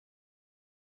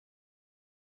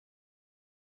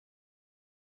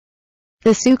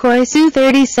The Sukhoi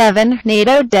SU-37,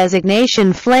 NATO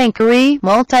designation flankery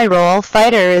multi-role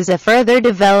fighter is a further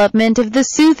development of the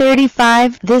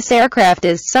Su-35. This aircraft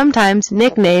is sometimes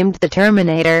nicknamed the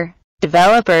Terminator.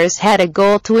 Developers had a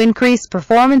goal to increase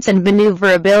performance and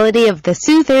maneuverability of the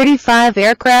Su-35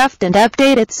 aircraft and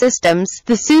update its systems.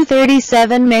 The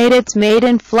Su-37 made its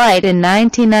maiden flight in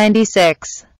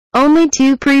 1996. Only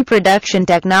 2 pre-production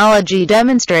technology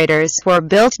demonstrators were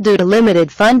built due to limited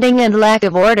funding and lack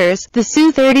of orders. The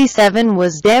Su-37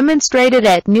 was demonstrated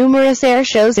at numerous air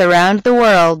shows around the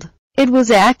world. It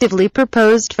was actively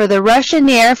proposed for the Russian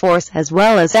Air Force as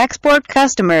well as export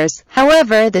customers.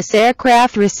 However, this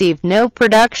aircraft received no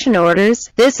production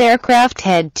orders. This aircraft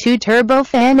had 2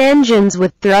 turbofan engines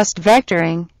with thrust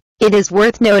vectoring. It is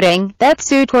worth noting that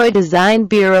Sukhoi Design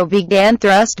Bureau began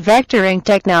thrust vectoring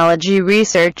technology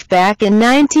research back in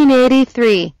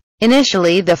 1983.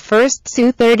 Initially, the first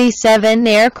Su-37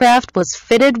 aircraft was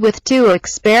fitted with 2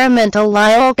 experimental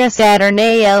Lyulka Saturn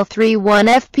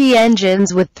AL-31FP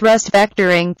engines with thrust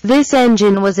vectoring. This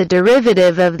engine was a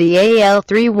derivative of the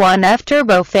AL-31F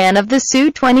turbofan of the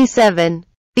Su-27.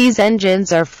 These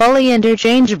engines are fully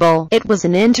interchangeable. It was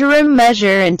an interim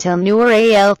measure until newer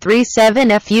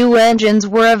AL-37FU engines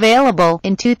were available.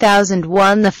 In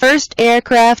 2001, the first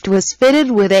aircraft was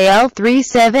fitted with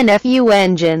AL-37FU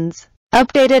engines,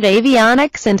 updated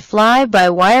avionics and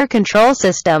fly-by-wire control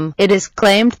system. It is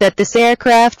claimed that this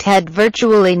aircraft had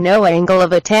virtually no angle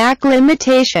of attack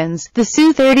limitations. The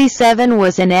Su-37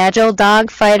 was an agile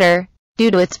dogfighter. Due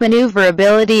to its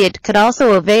maneuverability, it could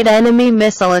also evade enemy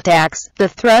missile attacks. The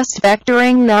thrust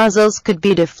vectoring nozzles could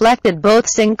be deflected both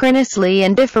synchronously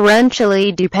and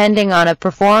differentially depending on a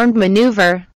performed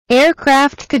maneuver.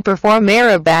 Aircraft could perform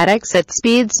aerobatics at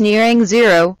speeds nearing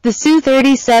zero. The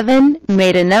Su-37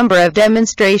 made a number of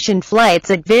demonstration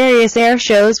flights at various air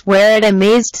shows where it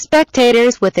amazed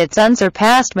spectators with its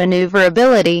unsurpassed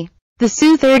maneuverability. The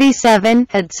Su-37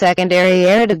 had secondary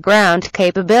air-to-ground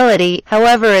capability,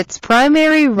 however its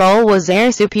primary role was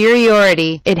air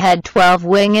superiority. It had 12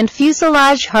 wing and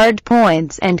fuselage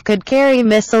hardpoints, and could carry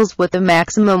missiles with a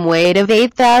maximum weight of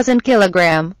 8,000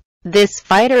 kg. This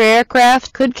fighter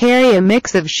aircraft could carry a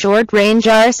mix of short-range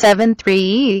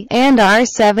R-73E and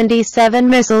R-77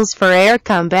 missiles for air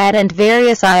combat and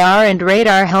various IR and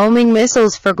radar homing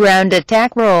missiles for ground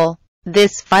attack role.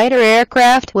 This fighter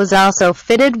aircraft was also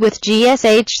fitted with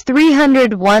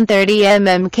GSH-300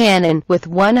 130mm cannon with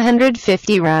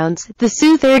 150 rounds. The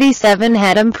Su-37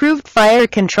 had improved fire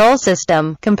control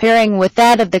system, comparing with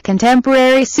that of the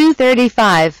contemporary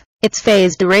Su-35. Its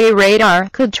phased array radar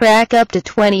could track up to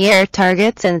 20 air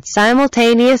targets and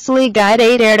simultaneously guide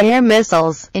 8 air-to-air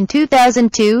missiles. In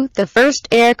 2002, the first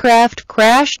aircraft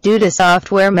crashed due to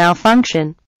software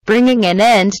malfunction, bringing an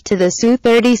end to the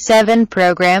Su-37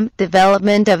 program.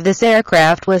 Development of this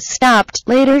aircraft was stopped.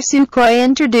 Later, Sukhoi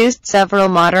introduced several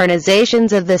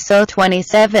modernizations of the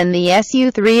Su-27, the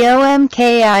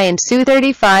Su-30MKI and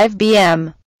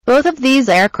Su-35BM. Both of these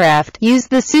aircraft used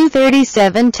the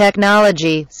Su-37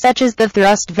 technology, such as the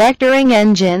thrust vectoring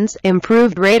engines,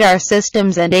 improved radar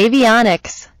systems and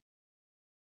avionics.